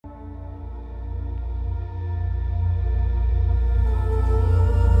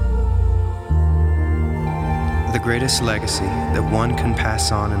greatest legacy that one can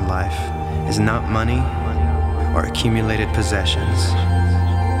pass on in life is not money or accumulated possessions,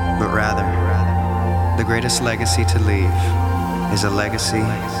 but rather, the greatest legacy to leave is a legacy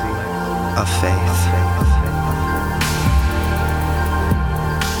of faith.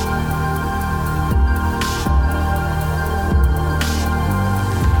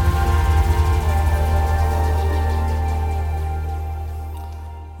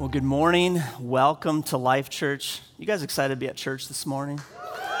 Good morning. Welcome to Life Church. You guys excited to be at church this morning?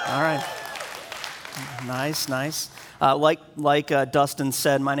 All right. Nice. Like Dustin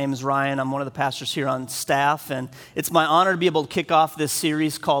said, my name is Ryan. I'm one of the pastors here on staff, and it's my honor to be able to kick off this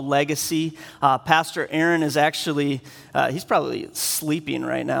series called Legacy. Pastor Aaron is actually, he's probably sleeping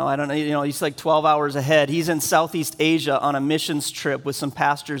right now. I don't know, he's like 12 hours ahead. He's in Southeast Asia on a missions trip with some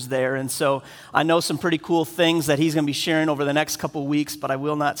pastors there, and so I know some pretty cool things that he's going to be sharing over the next couple weeks, but I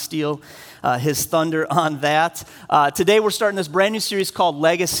will not steal his thunder on that. Today we're starting this brand new series called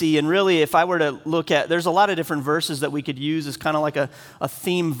Legacy, and really if I were to look at, there's a lot of different verses that we could use as kind of like a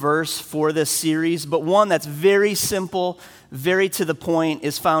theme verse for this series, but one that's very simple, very to the point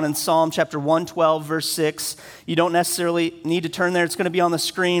is found in Psalm chapter 112, verse 6. You don't necessarily need to turn there. It's going to be on the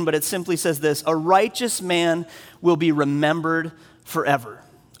screen, but it simply says this: a righteous man will be remembered forever.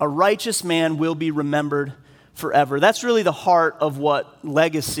 A righteous man will be remembered forever. That's really the heart of what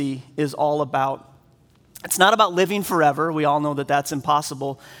legacy is all about. It's not about living forever. We all know that that's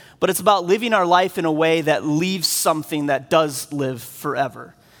impossible. But it's about living our life in a way that leaves something that does live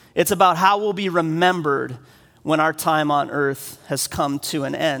forever. It's about how we'll be remembered when our time on earth has come to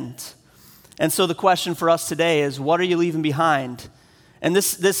an end. And so the question for us today is, what are you leaving behind? And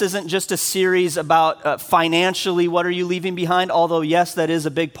this isn't just a series about financially, what are you leaving behind? Although, yes, that is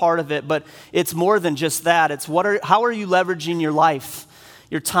a big part of it, but it's more than just that. It's how are you leveraging your life,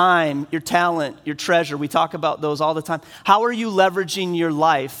 your time, your talent, your treasure? We talk about those all the time. How are you leveraging your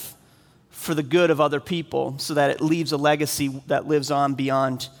life for the good of other people so that it leaves a legacy that lives on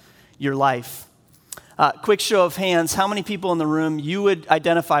beyond your life? Quick show of hands, how many people in the room you would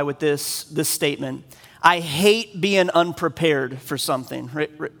identify with this statement? I hate being unprepared for something.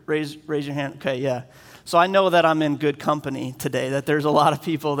 Raise your hand. Okay, yeah. So I know that I'm in good company today, that there's a lot of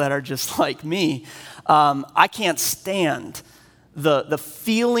people that are just like me. I can't stand the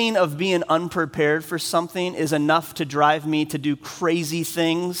feeling of being unprepared for something is enough to drive me to do crazy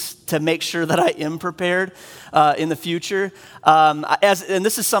things to make sure that I am prepared in the future. And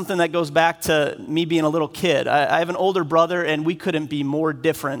this is something that goes back to me being a little kid. I have an older brother, and we couldn't be more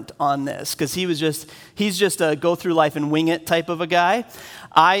different on this because he's just a go through life and wing it type of a guy.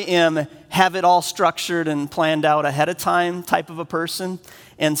 I am have it all structured and planned out ahead of time type of a person.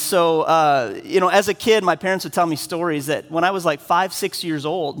 And so, as a kid, my parents would tell me stories that when I was like 5, 6 years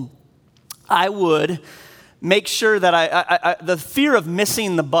old, I would make sure that I the fear of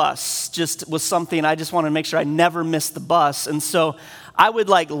missing the bus just was something I just wanted to make sure I never missed the bus. And so I would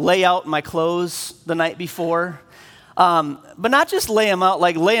like lay out my clothes the night before, but not just lay them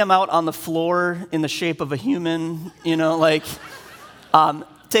out on the floor in the shape of a human,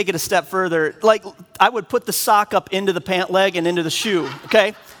 take it a step further, like I would put the sock up into the pant leg and into the shoe,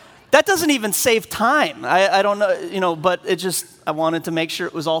 okay? That doesn't even save time. I don't know, but I wanted to make sure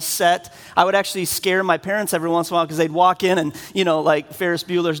it was all set. I would actually scare my parents every once in a while because they'd walk in and, like Ferris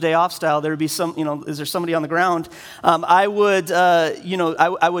Bueller's Day Off style, there would be some, is there somebody on the ground? I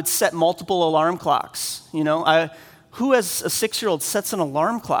would set multiple alarm clocks, Who as a 6-year-old sets an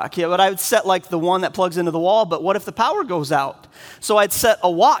alarm clock? Yeah, but I would set like the one that plugs into the wall, but what if the power goes out? So I'd set a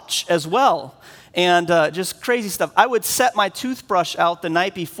watch as well, and just crazy stuff. I would set my toothbrush out the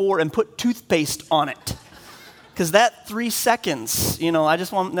night before and put toothpaste on it, because that 3 seconds, I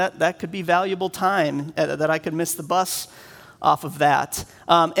just want that could be valuable time that I could miss the bus off of that.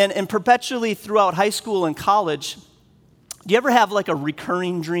 And perpetually throughout high school and college, do you ever have like a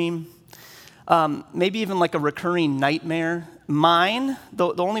recurring dream? Maybe even like a recurring nightmare. Mine,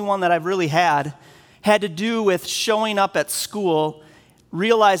 the only one that I've really had to do with showing up at school,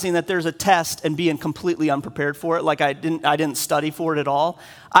 realizing that there's a test and being completely unprepared for it, like I didn't study for it at all.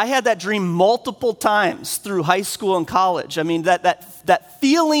 I had that dream multiple times through high school and college. I mean, that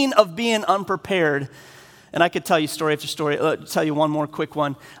feeling of being unprepared. And I could tell you story after story. Tell you one more quick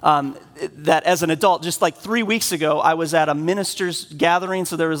one. That as an adult, just like 3 weeks ago, I was at a ministers' gathering.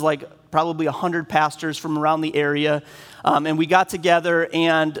 So there was like probably 100 pastors from around the area. And we got together,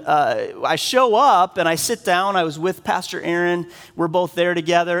 and I show up, and I sit down. I was with Pastor Aaron. We're both there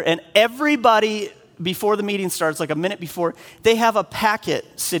together. And everybody, before the meeting starts, like a minute before, they have a packet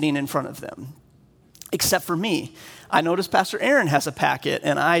sitting in front of them. except for me. I noticed Pastor Aaron has a packet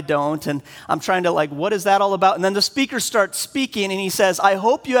and I don't, and I'm trying to what is that all about? And then the speaker starts speaking and he says, I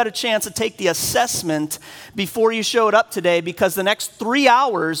hope you had a chance to take the assessment before you showed up today because the next 3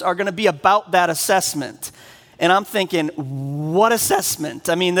 hours are going to be about that assessment. And I'm thinking, what assessment?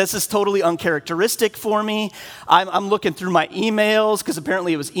 I mean, this is totally uncharacteristic for me. I'm looking through my emails because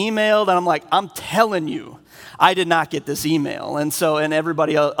apparently it was emailed, and I'm like, I'm telling you, I did not get this email. And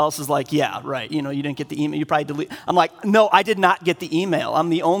everybody else is like, yeah, right. You didn't get the email. You probably delete. I'm like, no, I did not get the email. I'm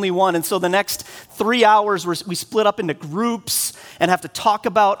the only one. And so the next 3 hours, we split up into groups and have to talk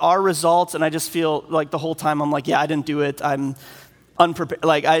about our results. And I just feel like the whole time I'm like, yeah, I didn't do it. I'm unprepared.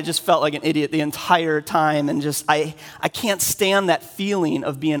 I just felt like an idiot the entire time. And I can't stand that feeling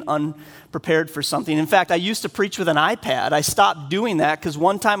of being unprepared for something. In fact, I used to preach with an iPad. I stopped doing that because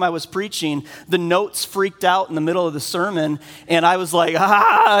one time I was preaching, the notes freaked out in the middle of the sermon, and I was like,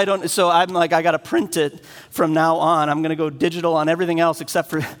 so I'm like, I got to print it from now on. I'm going to go digital on everything else except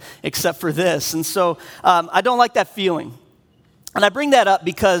for this. And so I don't like that feeling. And I bring that up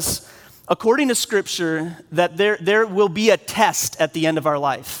because according to Scripture, that there will be a test at the end of our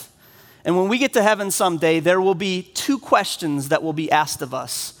life. And when we get to heaven someday, there will be 2 questions that will be asked of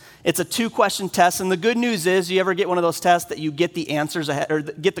us. It's a 2-question test, and the good news is, you ever get one of those tests that you get the answers ahead, or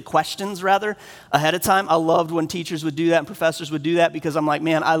get the questions rather, ahead of time? I loved when teachers would do that and professors would do that because I'm like,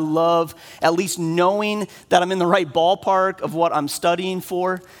 man, I love at least knowing that I'm in the right ballpark of what I'm studying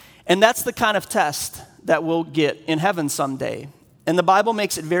for. And that's the kind of test that we'll get in heaven someday. And the Bible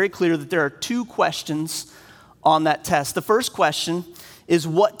makes it very clear that there are 2 questions on that test. The first question is,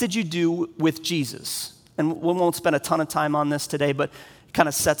 what did you do with Jesus? And we won't spend a ton of time on this today, but kind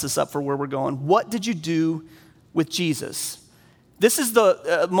of sets us up for where we're going. What did you do with Jesus? This is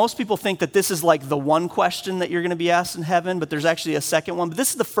most people think that this is like the one question that you're going to be asked in heaven, but there's actually a second one. But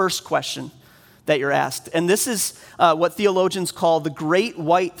this is the first question that you're asked. And this is what theologians call the Great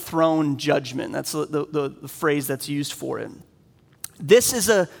White Throne Judgment. That's the phrase that's used for it. This is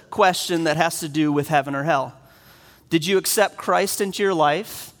a question that has to do with heaven or hell. Did you accept Christ into your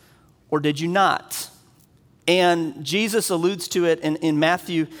life, or did you not? And Jesus alludes to it in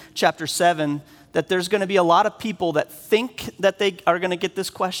Matthew chapter 7, that there's going to be a lot of people that think that they are going to get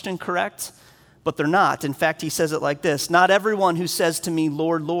this question correct, but they're not. In fact, he says it like this: not everyone who says to me,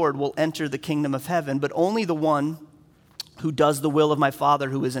 Lord, Lord, will enter the kingdom of heaven, but only the one who does the will of my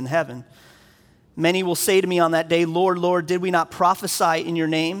Father who is in heaven. Many will say to me on that day, Lord, Lord, did we not prophesy in your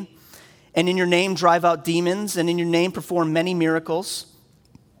name, and in your name drive out demons, and in your name perform many miracles?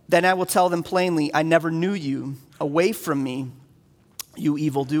 Then I will tell them plainly, I never knew you. Away from me, you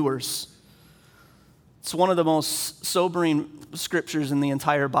evildoers. It's one of the most sobering scriptures in the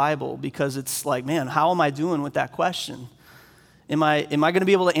entire Bible, because it's like, man, how am I doing with that question? Am I going to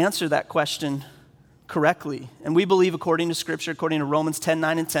be able to answer that question correctly? And we believe, according to Scripture, according to Romans 10,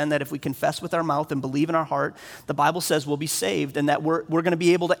 9, and 10, that if we confess with our mouth and believe in our heart, the Bible says we'll be saved, and that we're going to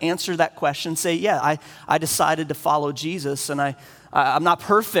be able to answer that question, say, yeah, I decided to follow Jesus, and I'm not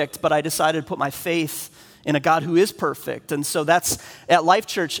perfect, but I decided to put my faith in a God who is perfect. And so that's, at Life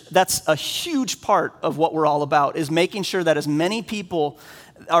Church, that's a huge part of what we're all about, is making sure that as many people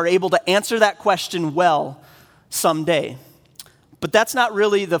are able to answer that question well someday. But that's not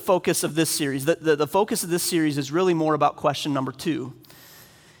really the focus of this series. The focus of this series is really more about question number 2.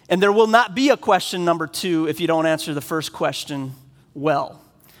 And there will not be a question number 2 if you don't answer the first question well.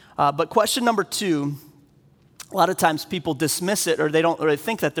 But question number 2, a lot of times people dismiss it, or they don't really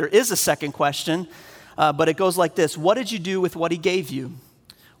think that there is a second question, but it goes like this: what did you do with what he gave you?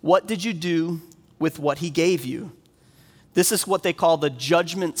 What did you do with what he gave you? This is what they call the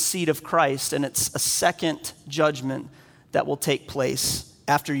judgment seat of Christ, and it's a second judgment that will take place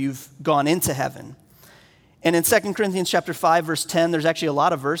after you've gone into heaven. And in 2 Corinthians chapter 5, verse 10, there's actually a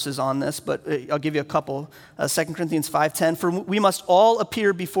lot of verses on this, but I'll give you a couple. 2 Corinthians 5:10, for we must all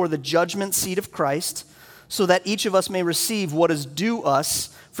appear before the judgment seat of Christ, so that each of us may receive what is due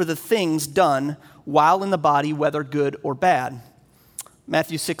us for the things done while in the body, whether good or bad.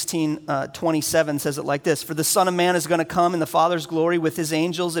 Matthew 16:27 says it like this: for the Son of Man is going to come in the Father's glory with his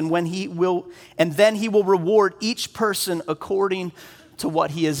angels, and then he will reward each person according to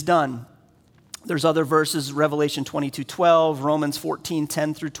what he has done. There's other verses, Revelation 22:12, Romans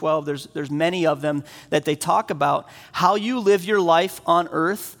 14:10 through 12. There's many of them that they talk about how you live your life on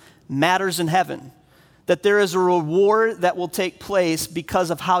earth matters in heaven. That there is a reward that will take place because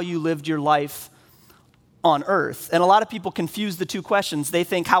of how you lived your life on earth. And a lot of people confuse the 2 questions. They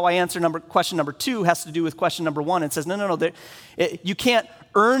think how I answer question number 2 has to do with question number 1. It says, no. You can't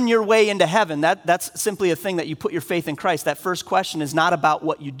earn your way into heaven. That's simply a thing that you put your faith in Christ. That first question is not about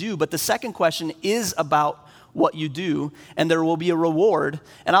what you do, but the second question is about what you do, and there will be a reward.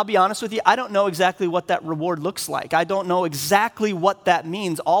 And I'll be honest with you, I don't know exactly what that reward looks like. I don't know exactly what that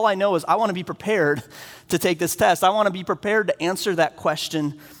means. All I know is I want to be prepared to take this test. I want to be prepared to answer that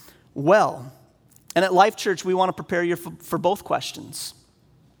question well. And at Life Church, we want to prepare you for both questions.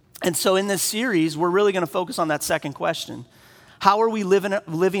 And so in this series, we're really going to focus on that second question. How are we living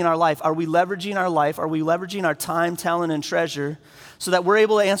our life? Are we leveraging our life? Are we leveraging our time, talent, and treasure so that we're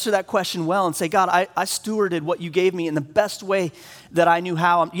able to answer that question well and say, God, I stewarded what you gave me in the best way that I knew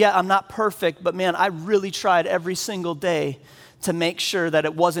how. I'm not perfect, but man, I really tried every single day to make sure that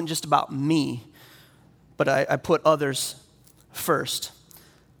it wasn't just about me, but I put others first.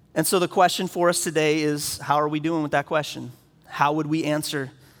 And so the question for us today is, how are we doing with that question? How would we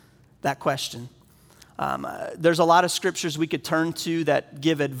answer that question? There's a lot of scriptures we could turn to that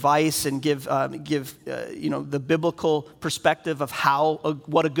give advice and give the biblical perspective of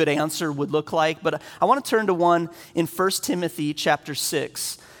what a good answer would look like. But I want to turn to one in 1 Timothy chapter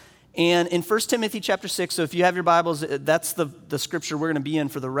 6. And in 1 Timothy chapter 6, so if you have your Bibles, that's the scripture we're going to be in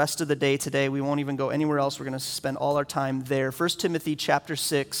for the rest of the day today. We won't even go anywhere else. We're going to spend all our time there. 1 Timothy chapter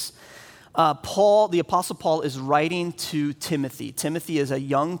 6. The Apostle Paul is writing to Timothy. Timothy is a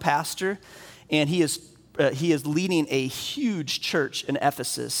young pastor, and he is leading a huge church in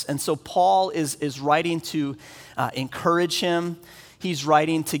Ephesus. And so Paul is writing to encourage him. He's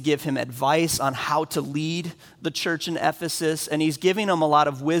writing to give him advice on how to lead the church in Ephesus, and he's giving him a lot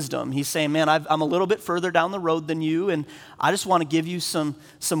of wisdom. He's saying, man, I'm a little bit further down the road than you, and I just want to give you some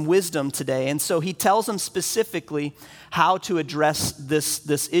wisdom today. And so he tells him specifically how to address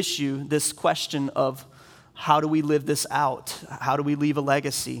this issue, this question of how do we live this out? How do we leave a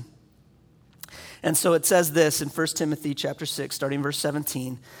legacy? And so it says this in 1 Timothy chapter 6, starting verse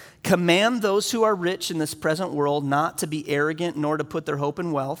 17. Command those who are rich in this present world not to be arrogant, nor to put their hope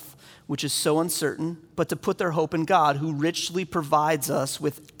in wealth, which is so uncertain, but to put their hope in God, who richly provides us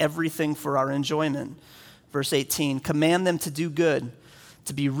with everything for our enjoyment. Verse 18, command them to do good,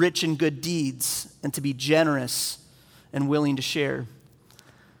 to be rich in good deeds, and to be generous and willing to share.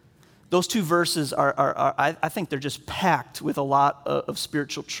 Those two verses I think they're just packed with a lot of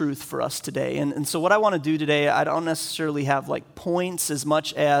spiritual truth for us today. And so what I want to do today, I don't necessarily have like points as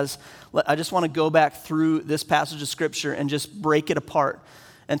much as I just want to go back through this passage of Scripture and just break it apart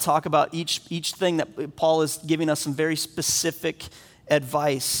and talk about each thing that Paul is giving us some very specific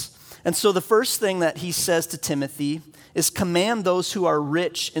advice. And so the first thing that he says to Timothy is command those who are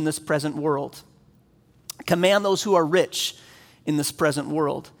rich in this present world. Command those who are rich in this present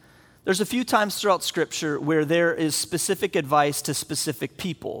world. There's a few times throughout Scripture where there is specific advice to specific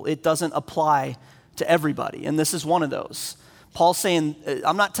people. It doesn't apply to everybody, and this is one of those. Paul's saying,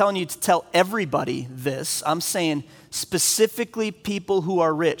 I'm not telling you to tell everybody this. I'm saying specifically people who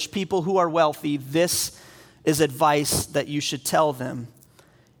are rich, people who are wealthy, this is advice that you should tell them.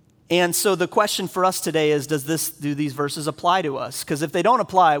 And so the question for us today is, do these verses apply to us? Because if they don't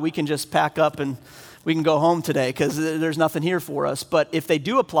apply, we can just pack up and we can go home today because there's nothing here for us. But if they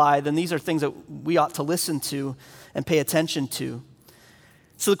do apply, then these are things that we ought to listen to and pay attention to.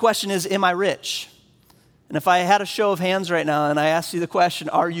 So the question is, am I rich? And if I had a show of hands right now and I asked you the question,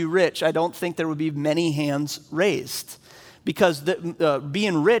 are you rich? I don't think there would be many hands raised because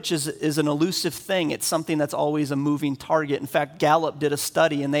being rich is an elusive thing. It's something that's always a moving target. In fact, Gallup did a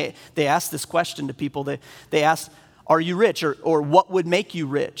study and they asked this question to people. They asked, are you rich, or what would make you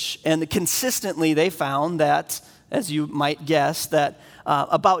rich? And consistently they found that, as you might guess, that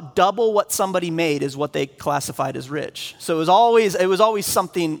about double what somebody made is what they classified as rich. So it was always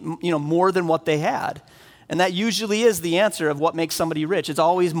something, more than what they had. And that usually is the answer of what makes somebody rich. It's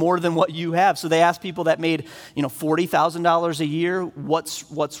always more than what you have. So they asked people that made, $40,000 a year,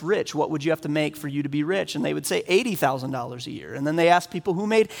 what's rich? What would you have to make for you to be rich? And they would say $80,000 a year. And then they asked people who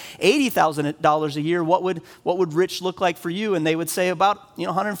made $80,000 a year, what would rich look like for you? And they would say about,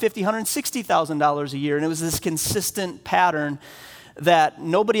 $150,000, $160,000 a year. And it was this consistent pattern that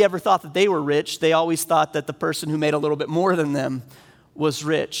nobody ever thought that they were rich. They always thought that the person who made a little bit more than them was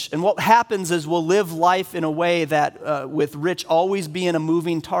rich. And what happens is we'll live life in a way that with rich always being a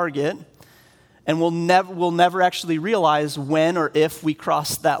moving target, and we'll never actually realize when or if we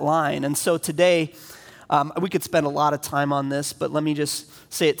cross that line. And so today, we could spend a lot of time on this, but let me just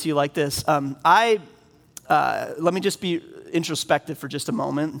say it to you like this. Let me just be introspective for just a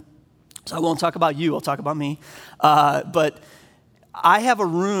moment. So I won't talk about you, I'll talk about me. But we have a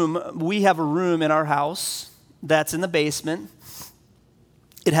room in our house that's in the basement.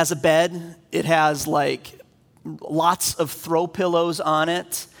 It has a bed. It has lots of throw pillows on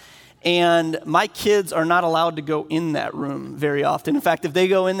it. And my kids are not allowed to go in that room very often. In fact, if they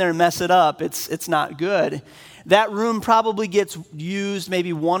go in there and mess it up, it's not good. That room probably gets used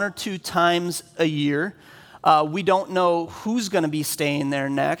maybe 1 or 2 times a year. We don't know who's going to be staying there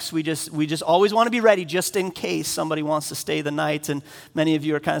next. We just always want to be ready just in case somebody wants to stay the night. And many of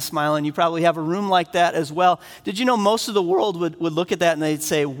you are kind of smiling. You probably have a room like that as well. Did you know most of the world would look at that and they'd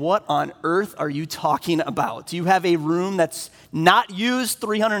say, what on earth are you talking about? Do you have a room that's not used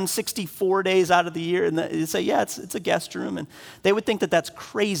 364 days out of the year? And they say, yeah, it's a guest room. And they would think that that's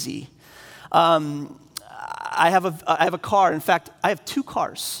crazy. I have a car. In fact, I have 2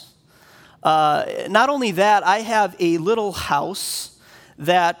 cars. Not only that, I have a little house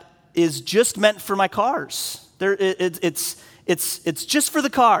that is just meant for my cars. It's just for the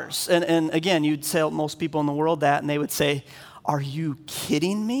cars. And again, you'd tell most people in the world that, and they would say, are you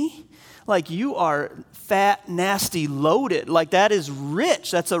kidding me? Like, you are fat, nasty, loaded. Like, that is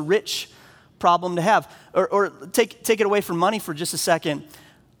rich. That's a rich problem to have. Or take it away from money for just a second.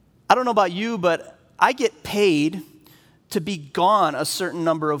 I don't know about you, but I get paid to be gone a certain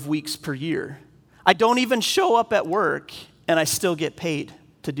number of weeks per year. I don't even show up at work, and I still get paid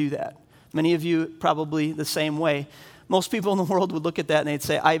to do that. Many of you probably the same way. Most people in the world would look at that and they'd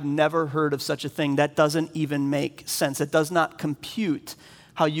say, I've never heard of such a thing. That doesn't even make sense. It does not compute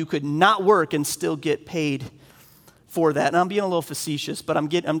how you could not work and still get paid for that. And I'm being a little facetious, but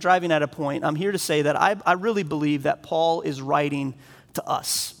I'm driving at a point. I'm here to say that I really believe that Paul is writing to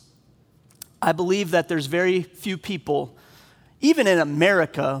us. I believe that there's very few people, even in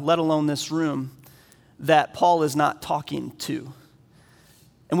America, let alone this room, that Paul is not talking to.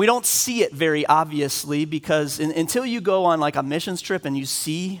 And we don't see it very obviously because until you go on like a missions trip and you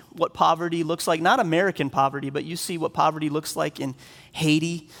see what poverty looks like, not American poverty, but you see what poverty looks like in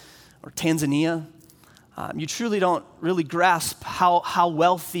Haiti or Tanzania, you truly don't really grasp how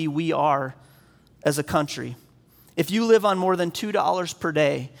wealthy we are as a country. If you live on more than $2 per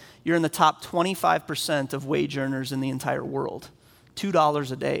day, you're in the top 25% of wage earners in the entire world.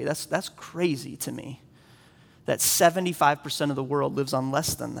 $2 a day, that's crazy to me. That 75% of the world lives on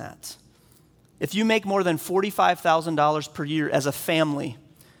less than that. If you make more than $45,000 per year as a family,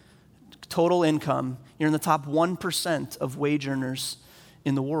 total income, you're in the top 1% of wage earners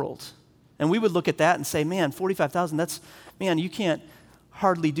in the world. And we would look at that and say, man, $45,000, you can't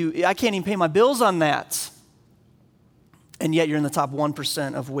hardly I can't even pay my bills on that. And yet you're in the top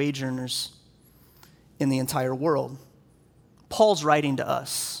 1% of wage earners in the entire world. Paul's writing to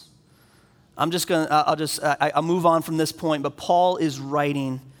us. I'll move on from this point, but Paul is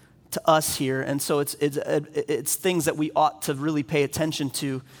writing to us here, and so it's things that we ought to really pay attention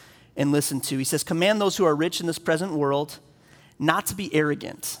to and listen to. He says, command those who are rich in this present world not to be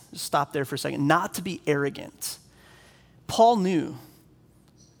arrogant. Just stop there for a second. Not to be arrogant. Paul knew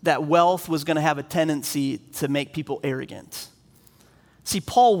that wealth was going to have a tendency to make people arrogant. See,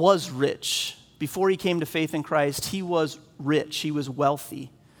 Paul was rich. Before he came to faith in Christ, he was rich. He was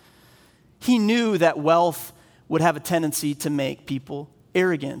wealthy. He knew that wealth would have a tendency to make people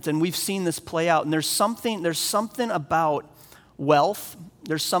arrogant. And we've seen this play out. And there's something about wealth.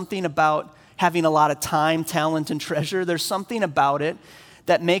 There's something about having a lot of time, talent, and treasure. There's something about it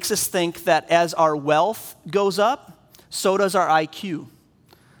that makes us think that as our wealth goes up, so does our IQ.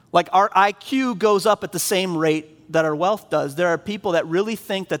 Like our IQ goes up at the same rate that our wealth does. There are people that really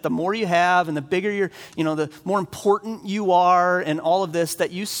think that the more you have and the bigger the more important you are and all of this,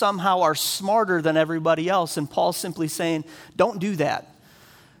 that you somehow are smarter than everybody else. And Paul's simply saying, don't do that.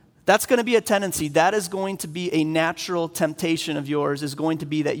 That's going to be a tendency. That is going to be a natural temptation of yours, is going to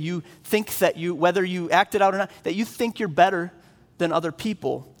be that you think that whether you act it out or not, that you think you're better than other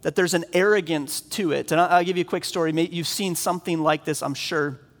people, that there's an arrogance to it. And I'll give you a quick story. You've seen something like this, I'm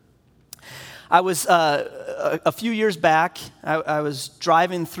sure. I was, a few years back, I was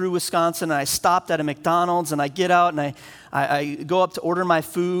driving through Wisconsin, and I stopped at a McDonald's, and I get out, and I go up to order my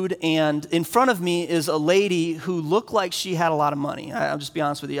food, and in front of me is a lady who looked like she had a lot of money. I'll just be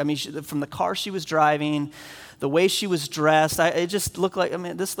honest with you. From the car she was driving, the way she was dressed, it just looked like,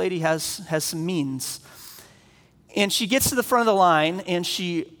 this lady has some means. And she gets to the front of the line, and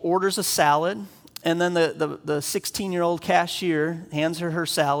she orders a salad. And then the 16-year-old cashier hands her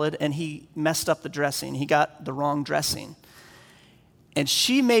salad, and he messed up the dressing. He got the wrong dressing. And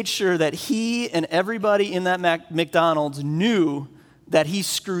she made sure that he and everybody in that McDonald's knew that he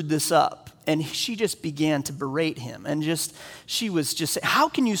screwed this up. And she just began to berate him. And she was just saying, how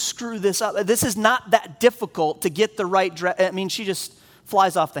can you screw this up? This is not that difficult to get the right dress. She just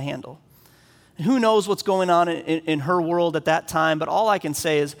flies off the handle. And who knows what's going on in her world at that time, but all I can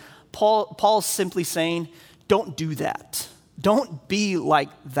say is, Paul's simply saying, don't do that. Don't be like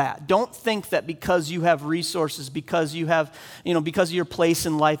that. Don't think that because you have resources, because you have, because of your place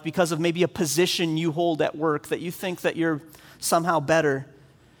in life, because of maybe a position you hold at work, that you think that you're somehow better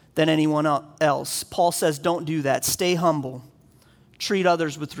than anyone else. Paul says, don't do that. Stay humble. Treat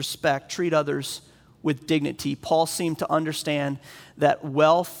others with respect. Treat others with dignity. Paul seemed to understand that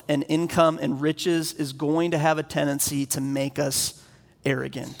wealth and income and riches is going to have a tendency to make us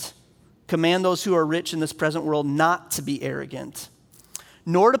arrogant. Command those who are rich in this present world not to be arrogant,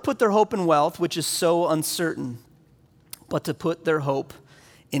 nor to put their hope in wealth, which is so uncertain, but to put their hope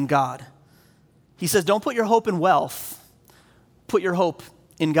in God. He says, don't put your hope in wealth, put your hope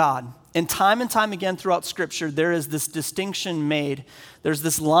in God. And time again throughout Scripture, there is this distinction made. There's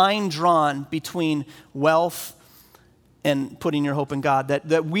this line drawn between wealth and putting your hope in God,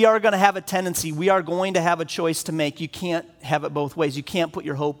 that we are going to have a tendency, we are going to have a choice to make. You can't have it both ways. You can't put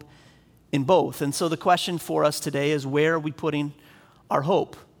your hope in both. And so the question for us today is, where are we putting our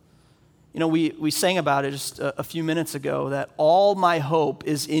hope? We sang about it just a few minutes ago, that all my hope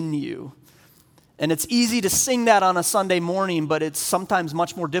is in you. And it's easy to sing that on a Sunday morning, but it's sometimes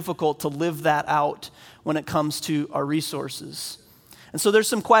much more difficult to live that out when it comes to our resources. And so there's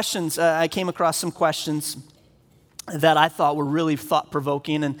some questions. I came across some questions that I thought were really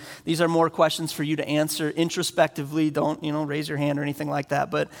thought-provoking, and these are more questions for you to answer introspectively. Don't, raise your hand or anything like that.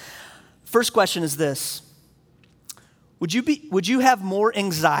 But first question is this: Would you have more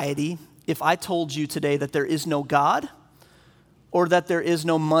anxiety if I told you today that there is no God, or that there is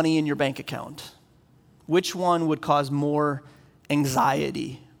no money in your bank account? Which one would cause more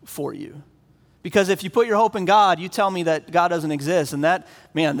anxiety for you? Because if you put your hope in God, you tell me that God doesn't exist, and that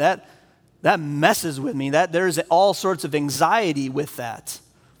messes with me. That there's all sorts of anxiety with that.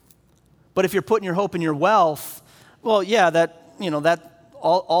 But if you're putting your hope in your wealth, well, yeah,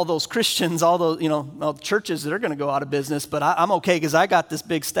 all those Christians, all those churches that are going to go out of business, but I'm okay because I got this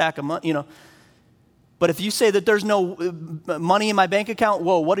big stack of money, But if you say that there's no money in my bank account,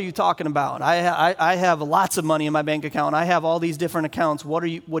 whoa, what are you talking about? I have lots of money in my bank account. I have all these different accounts. What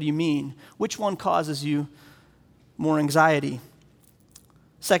do you mean? Which one causes you more anxiety?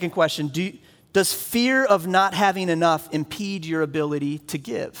 Second question, does fear of not having enough impede your ability to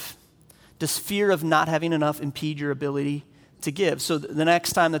give? Does fear of not having enough impede your ability to give? So the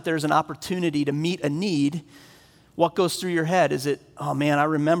next time that there's an opportunity to meet a need, what goes through your head? Is it, oh man, I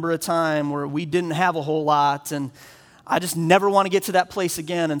remember a time where we didn't have a whole lot and I just never want to get to that place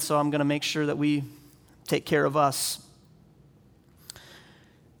again, and so I'm going to make sure that we take care of us.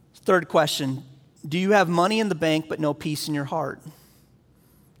 Third question, do you have money in the bank but no peace in your heart?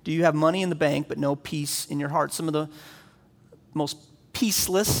 Do you have money in the bank but no peace in your heart? Some of the most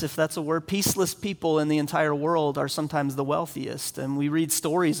peaceless, if that's a word, peaceless people in the entire world are sometimes the wealthiest. And we read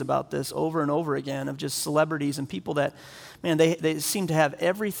stories about this over and over again of just celebrities and people that, man, they seem to have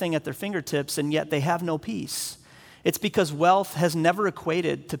everything at their fingertips and yet they have no peace. It's because wealth has never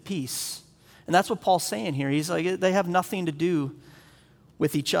equated to peace. And that's what Paul's saying here. He's like, they have nothing to do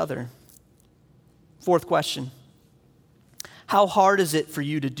with each other. Fourth question. How hard is it for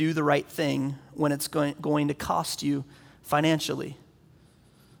you to do the right thing when it's going to cost you financially?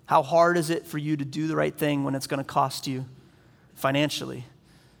 How hard is it for you to do the right thing when it's going to cost you financially?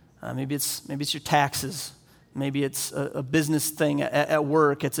 Maybe it's your taxes. Maybe it's a business thing at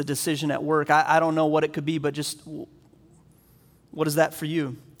work. It's a decision at work. I don't know what it could be, but just what is that for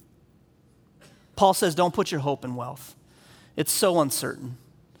you? Paul says, don't put your hope in wealth. It's so uncertain.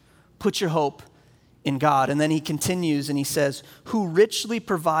 Put your hope in God. And then he continues and he says, who richly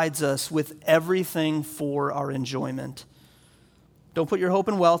provides us with everything for our enjoyment. Don't put your hope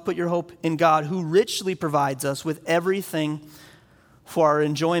in wealth, put your hope in God, who richly provides us with everything for our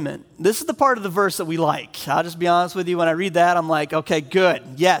enjoyment. This is the part of the verse that we like. I'll just be honest with you. When I read that, I'm like, okay, good.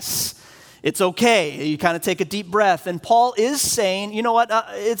 Yes, it's okay. You kind of take a deep breath. And Paul is saying, you know what?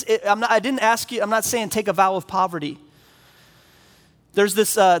 I'm not saying take a vow of poverty. There's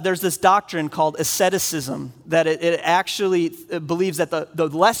this doctrine called asceticism that it actually believes that the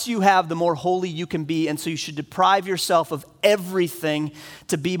less you have, the more holy you can be, and so you should deprive yourself of everything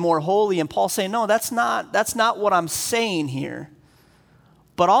to be more holy. And Paul's saying, no, that's not what I'm saying here.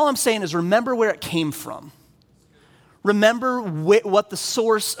 But all I'm saying is remember where it came from. Remember what the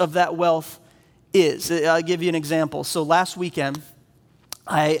source of that wealth is. I'll give you an example. So last weekend,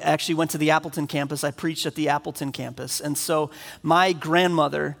 I actually went to the Appleton campus. I preached at the Appleton campus. And so my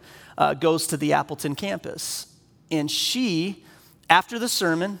grandmother goes to the Appleton campus. And she, after the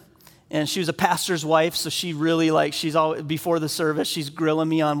sermon, And she was a pastor's wife, so she really she's always, before the service, she's grilling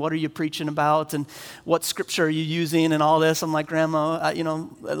me on what are you preaching about and what scripture are you using and all this. I'm like, Grandma,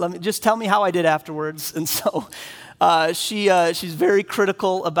 let me just tell me how I did afterwards. And so she's very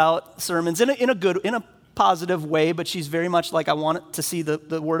critical about sermons in a positive way, but she's very much like, I want to see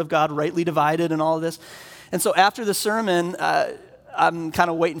the Word of God rightly divided and all of this. And so after the sermon, I'm kind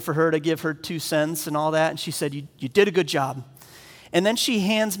of waiting for her to give her 2 cents and all that. And she said, you did a good job. And then she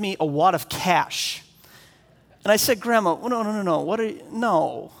hands me a wad of cash. And I said, Grandma, no,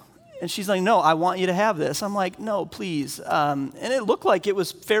 no. And she's like, no, I want you to have this. I'm like, no, please. And it looked like it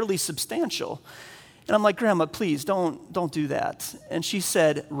was fairly substantial. And I'm like, Grandma, please, don't do that. And she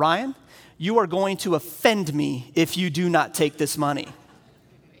said, Ryan, you are going to offend me if you do not take this money.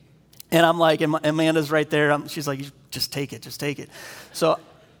 And I'm like, Amanda's right there. She's like, just take it. So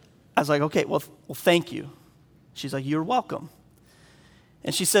I was like, okay, well, thank you. She's like, you're welcome.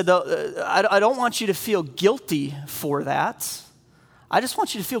 And she said, I don't want you to feel guilty for that. I just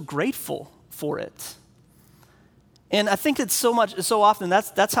want you to feel grateful for it. And I think it's so often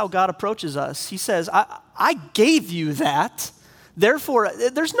that's how God approaches us. He says, I gave you that. Therefore,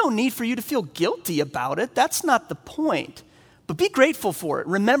 there's no need for you to feel guilty about it. That's not the point. But be grateful for it.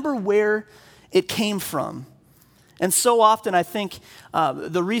 Remember where it came from. And so often, I think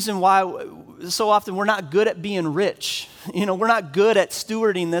the reason why so often we're not good at being rich, we're not good at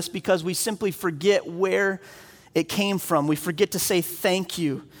stewarding this because we simply forget where it came from. We forget to say thank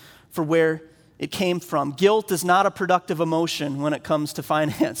you for where it came from. Guilt is not a productive emotion when it comes to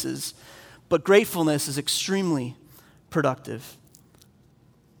finances, but gratefulness is extremely productive.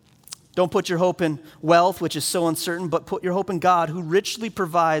 Don't put your hope in wealth, which is so uncertain, but put your hope in God, who richly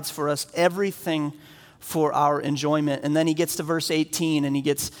provides for us everything for our enjoyment. And then he gets to verse 18 and he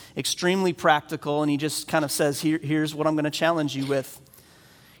gets extremely practical and he just kind of says, here's what I'm going to challenge you with.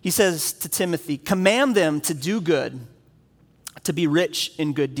 He says to Timothy, command them to do good, to be rich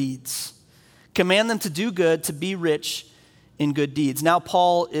in good deeds. Command them to do good, to be rich in good deeds. Now,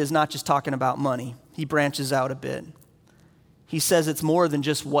 Paul is not just talking about money. He branches out a bit. He says it's more than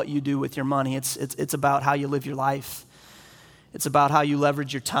just what you do with your money. It's about how you live your life. It's about how you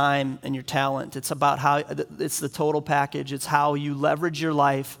leverage your time and your talent. It's about it's the total package. It's how you leverage your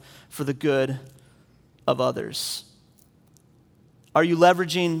life for the good of others. Are you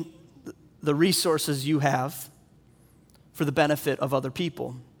leveraging the resources you have for the benefit of other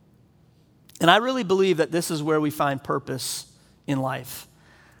people? And I really believe that this is where we find purpose in life.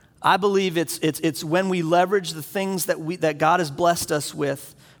 I believe it's when we leverage the things that God has blessed us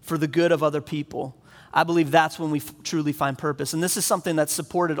with for the good of other people. I believe that's when we truly find purpose. And this is something that's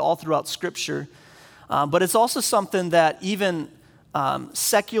supported all throughout Scripture. But it's also something that even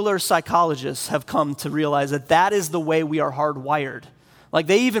secular psychologists have come to realize that is the way we are hardwired. Like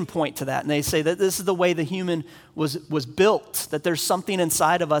they even point to that and they say that this is the way the human was built, that there's something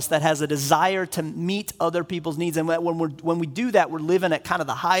inside of us that has a desire to meet other people's needs. And when we do that, we're living at kind of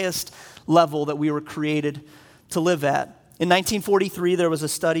the highest level that we were created to live at. In 1943, there was a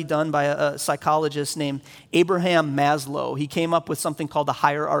study done by a psychologist named Abraham Maslow. He came up with something called the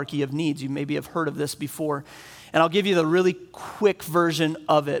hierarchy of needs. You maybe have heard of this before. And I'll give you the really quick version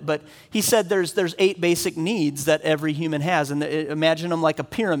of it. But he said there's 8 basic needs that every human has. And imagine them like a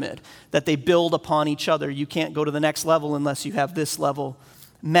pyramid, that they build upon each other. You can't go to the next level unless you have this level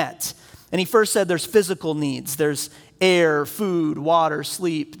met. And he first said there's physical needs. There's air, food, water,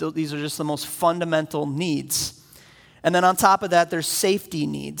 sleep. These are just the most fundamental needs. And then on top of that, there's safety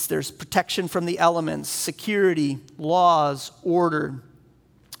needs. There's protection from the elements, security, laws, order.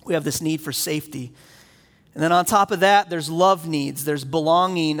 We have this need for safety. And then on top of that, there's love needs. There's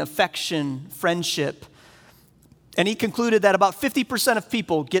belonging, affection, friendship. And he concluded that about 50% of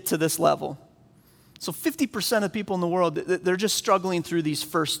people get to this level. So 50% of people in the world, they're just struggling through these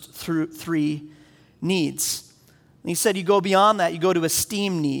first 3 needs. And he said you go beyond that, you go to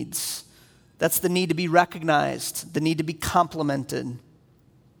esteem needs. That's the need to be recognized, the need to be complimented,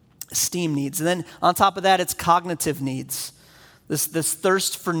 esteem needs. And then on top of that, it's cognitive needs, this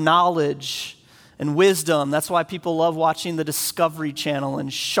thirst for knowledge and wisdom. That's why people love watching the Discovery Channel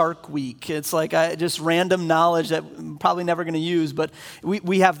and Shark Week. It's like just random knowledge that I'm probably never going to use, but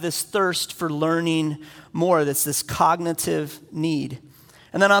we have this thirst for learning more. That's this cognitive need.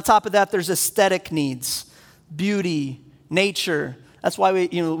 And then on top of that, there's aesthetic needs, beauty, nature. That's why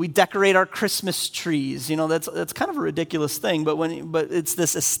we decorate our Christmas trees. That's kind of a ridiculous thing, but it's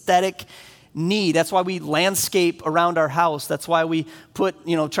this aesthetic need. That's why we landscape around our house. That's why we try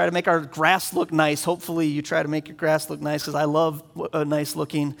to make our grass look nice. Hopefully you try to make your grass look nice because I love a nice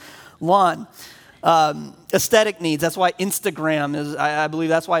looking lawn. Aesthetic needs. That's why Instagram is, I believe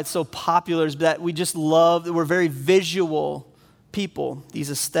that's why it's so popular, is that we just love, we're very visual people,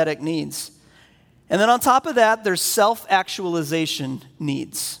 these aesthetic needs. And then on top of that, there's self-actualization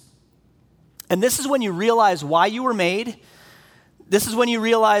needs. And this is when you realize why you were made. This is when you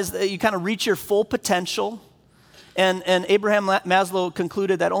realize that you kind of reach your full potential. And Abraham Maslow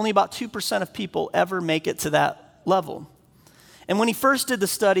concluded that only about 2% of people ever make it to that level. And when he first did the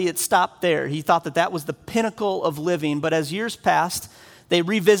study, it stopped there. He thought that that was the pinnacle of living. But as years passed, they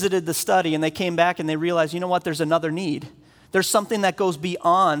revisited the study and they came back and they realized, you know what, there's another need. There's something that goes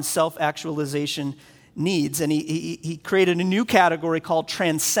beyond self-actualization needs. And he created a new category called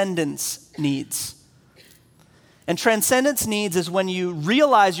transcendence needs. And transcendence needs is when you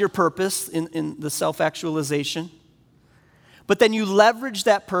realize your purpose in the self-actualization, but then you leverage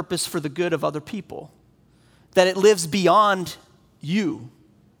that purpose for the good of other people, that it lives beyond you.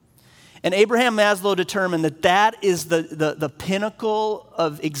 And Abraham Maslow determined that that is the pinnacle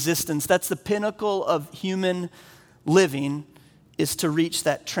of existence. That's the pinnacle of human living, is to reach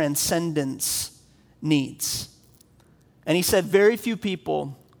that transcendence needs. And he said very few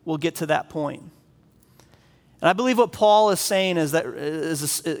people will get to that point. And I believe what Paul is saying is that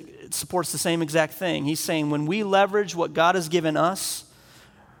it supports the same exact thing. He's saying when we leverage what God has given us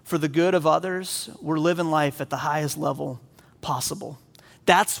for the good of others, we're living life at the highest level possible.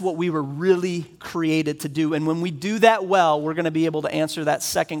 That's what we were really created to do. And when we do that well, we're going to be able to answer that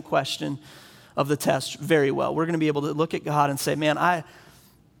second question of the test very well. We're going to be able to look at God and say, man, I'm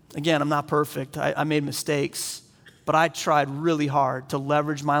not perfect. I made mistakes, but I tried really hard to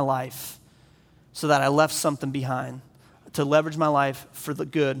leverage my life so that I left something behind, to leverage my life for the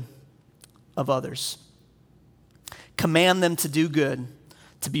good of others. Command them to do good,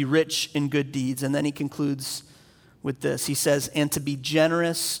 to be rich in good deeds. And then he concludes with this. He says, and to be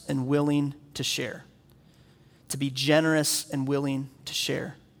generous and willing to share. To be generous and willing to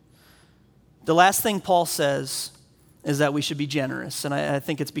share. The last thing Paul says is that we should be generous. And I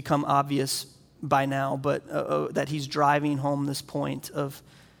think it's become obvious by now, but that he's driving home this point of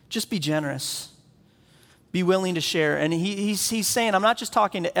just be generous. Be willing to share. And he's saying, I'm not just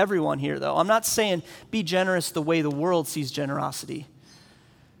talking to everyone here, though. I'm not saying be generous the way the world sees generosity.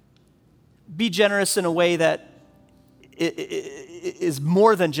 Be generous in a way that is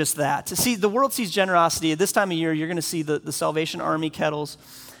more than just that. See, the world sees generosity. At this time of year, you're going to see the Salvation Army kettles.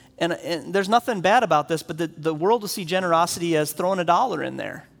 And there's nothing bad about this, but the world will see generosity as throwing $1 in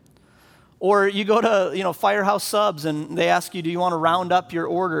there. Or you go to, Firehouse Subs and they ask you, do you want to round up your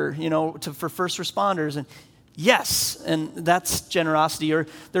order, for first responders? And yes, and that's generosity. Or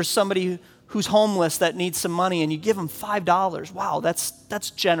there's somebody who's homeless that needs some money and you give them $5. Wow,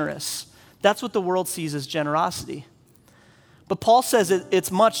 that's generous. That's what the world sees as generosity. But Paul says it's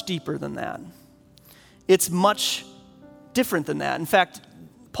much deeper than that. It's much different than that. In fact,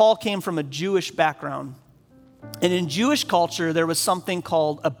 Paul came from a Jewish background. And in Jewish culture, there was something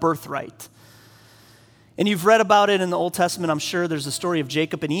called a birthright. And you've read about it in the Old Testament, I'm sure. There's a story of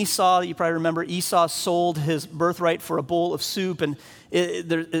Jacob and Esau that you probably remember. Esau sold his birthright for a bowl of soup, and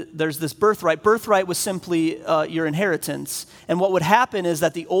there's this birthright. Birthright was simply your inheritance. And what would happen is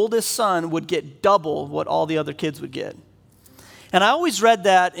that the oldest son would get double what all the other kids would get. And I always read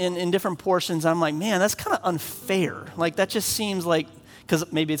that in different portions. I'm like, man, that's kind of unfair. Like, that just seems like,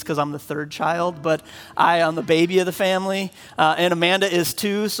 maybe it's because I'm the third child, but I'm the baby of the family, and Amanda is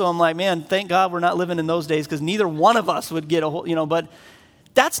too, so I'm like, man, thank God we're not living in those days, because neither one of us would get a whole, but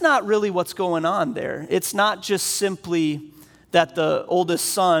that's not really what's going on there. It's not just simply that the oldest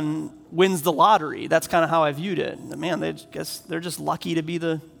son wins the lottery. That's kind of how I viewed it. Man, they're just lucky to be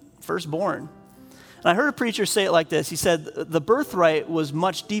the firstborn. And I heard a preacher say it like this. He said, the birthright was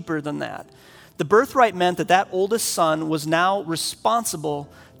much deeper than that. The birthright meant that oldest son was now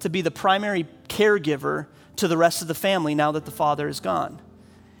responsible to be the primary caregiver to the rest of the family now that the father is gone.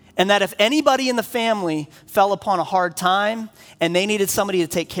 And that if anybody in the family fell upon a hard time and they needed somebody to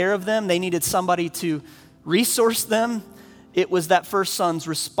take care of them, they needed somebody to resource them, it was that first son's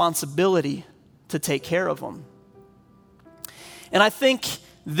responsibility to take care of them. And I think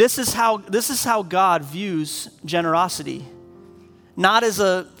this is how God views generosity. Not as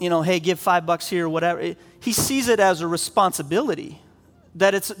a, hey, give $5 here or whatever. He sees it as a responsibility.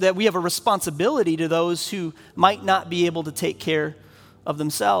 That we have a responsibility to those who might not be able to take care of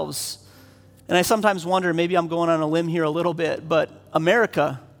themselves. And I sometimes wonder, maybe I'm going on a limb here a little bit, but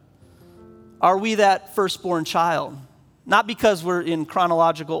America, are we that firstborn child? Not because we're in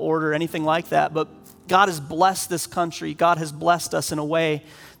chronological order or anything like that, but God has blessed this country. God has blessed us in a way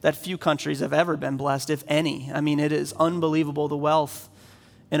that few countries have ever been blessed, if any. I mean, it is unbelievable, the wealth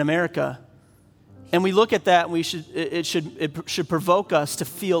in America. And we look at that, and it should provoke us to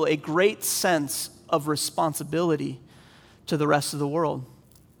feel a great sense of responsibility to the rest of the world.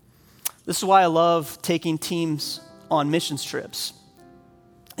 This is why I love taking teams on missions trips.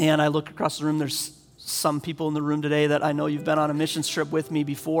 And I look across the room, there's some people in the room today that I know you've been on a missions trip with me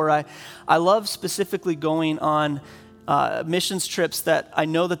before. I love specifically going on missions trips that I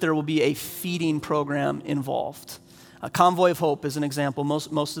know that there will be a feeding program involved. Convoy of Hope is an example.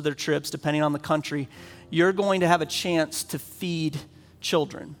 Most of their trips, depending on the country, you're going to have a chance to feed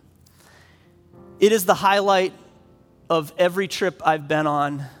children. It is the highlight of every trip I've been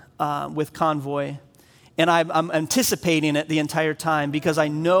on with Convoy, and I'm anticipating it the entire time because I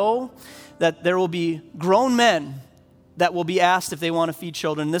know that there will be grown men that will be asked if they want to feed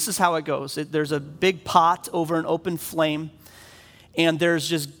children. This is how it goes. There's a big pot over an open flame, and there's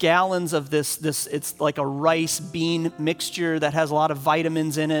just gallons of this, it's like a rice bean mixture that has a lot of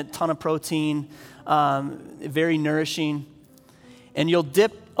vitamins in it, ton of protein, very nourishing. And you'll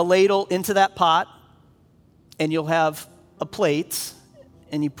dip a ladle into that pot, and you'll have a plate,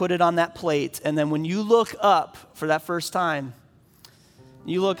 and you put it on that plate. And then when you look up for that first time,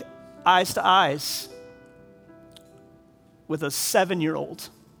 you look eyes to eyes with a 7-year-old.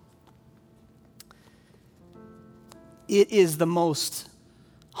 It is the most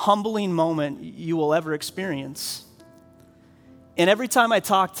humbling moment you will ever experience. And every time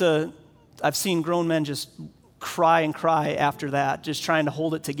I've seen grown men just cry and cry after that, just trying to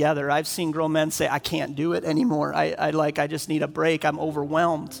hold it together. I've seen grown men say, I can't do it anymore. I just need a break. I'm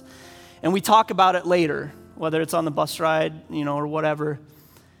overwhelmed. And we talk about it later, whether it's on the bus ride, or whatever.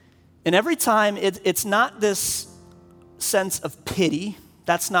 And every time it's not this sense of pity.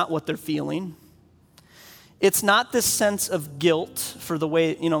 That's not what they're feeling. It's not this sense of guilt for the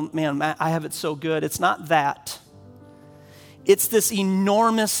way, man, I have it so good. It's not that. It's this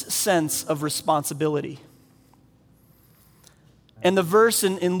enormous sense of responsibility. And the verse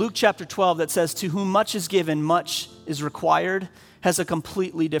in Luke chapter 12 that says, to whom much is given, much is required, has a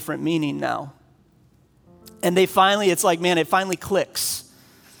completely different meaning now. And it finally clicks.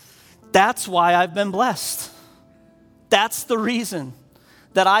 That's why I've been blessed. That's the reason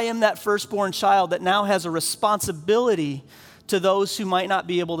that I am that firstborn child that now has a responsibility to those who might not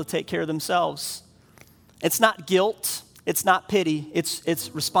be able to take care of themselves. It's not guilt, it's not pity,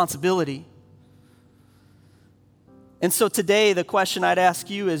 it's responsibility. And so today, the question I'd ask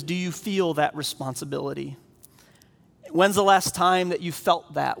you is, do you feel that responsibility? When's the last time that you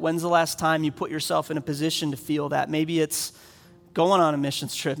felt that? When's the last time you put yourself in a position to feel that? Maybe it's going on a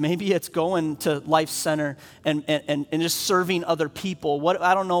missions trip. Maybe it's going to Life Center and just serving other people.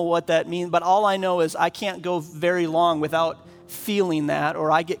 I don't know what that means, but all I know is I can't go very long without feeling that,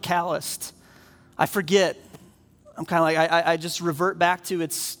 or I get calloused. I forget. I'm kind of like, I just revert back to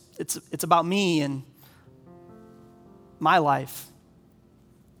it's about me and my life.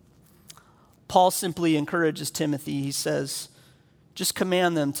 Paul simply encourages Timothy. He says, just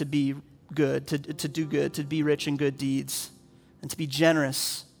command them to be good, to do good, to be rich in good deeds, and to be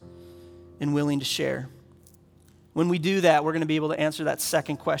generous and willing to share. When we do that, we're going to be able to answer that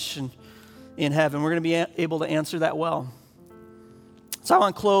second question in heaven. We're going to be able to answer that well. So I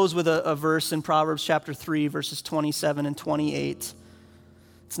want to close with a verse in Proverbs chapter 3, verses 27 and 28.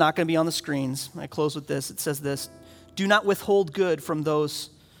 It's not going to be on the screens. I close with this. It says this, do not withhold good from those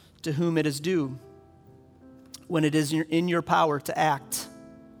to whom it is due when it is in your power to act.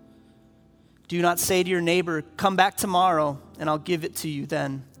 Do not say to your neighbor, come back tomorrow and I'll give it to you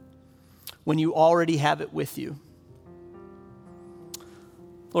then, when you already have it with you.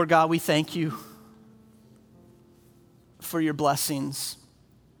 Lord God, we thank you for your blessings.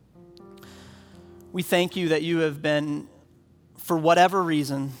 We thank you that you have been, for whatever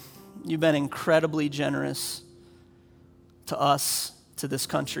reason, you've been incredibly generous to us, to this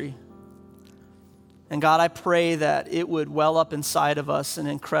country. And God, I pray that it would well up inside of us an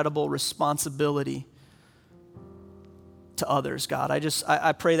incredible responsibility to others, God.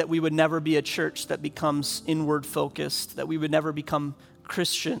 I pray that we would never be a church that becomes inward focused, that we would never become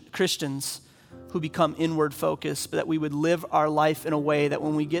Christians who become inward focused, but that we would live our life in a way that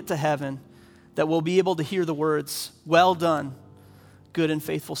when we get to heaven, that we'll be able to hear the words, well done, good and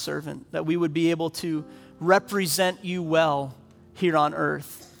faithful servant, that we would be able to represent you well here on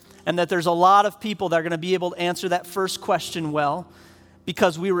earth. And that there's a lot of people that are going to be able to answer that first question well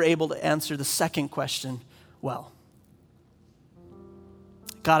because we were able to answer the second question well.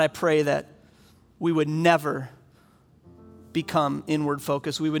 God, I pray that we would never become inward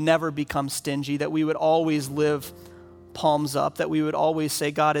focused. We would never become stingy, that we would always live palms up, that we would always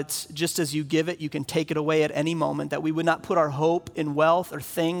say, God, it's just as you give it, you can take it away at any moment, that we would not put our hope in wealth or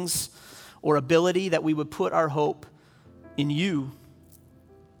things or ability, that we would put our hope in you.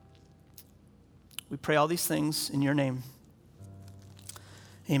 We pray all these things in your name.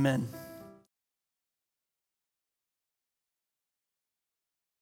 Amen.